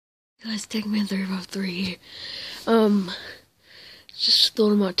Guys, TechMan353 here. Just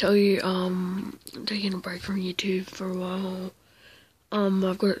thought I might tell you, I'm taking a break from YouTube for a while.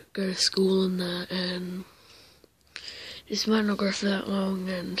 I've got to go to school and that, and this might not go for that long,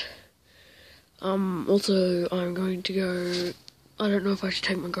 and, also, I'm going to go, I don't know if I should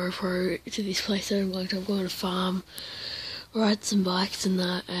take my GoPro to this place that I'm going to farm, ride some bikes and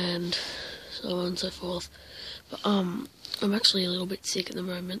that, and so on and so forth, but, I'm actually a little bit sick at the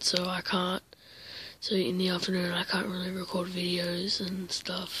moment, so I can't, so in the afternoon I can't really record videos and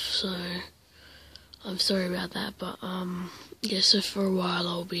stuff, so I'm sorry about that, but, yeah, so for a while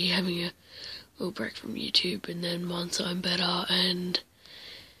I'll be having a little break from YouTube, and then once I'm better and,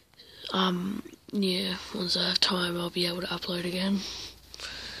 yeah, once I have time I'll be able to upload again,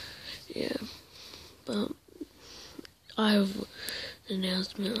 yeah, but I have an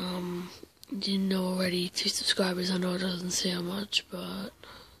announcement, didn't know already, 2 subscribers. I know it doesn't sound much, but,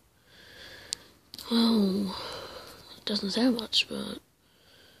 well, it doesn't sound much, but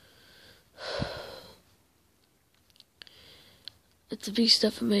it's a big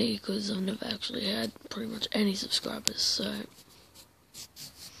step for me, because I've never actually had pretty much any subscribers, so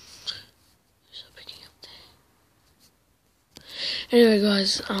picking up there. Anyway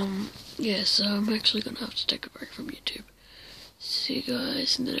guys, yeah, so I'm actually gonna have to take a break from YouTube. See you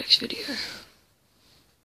guys in the next video.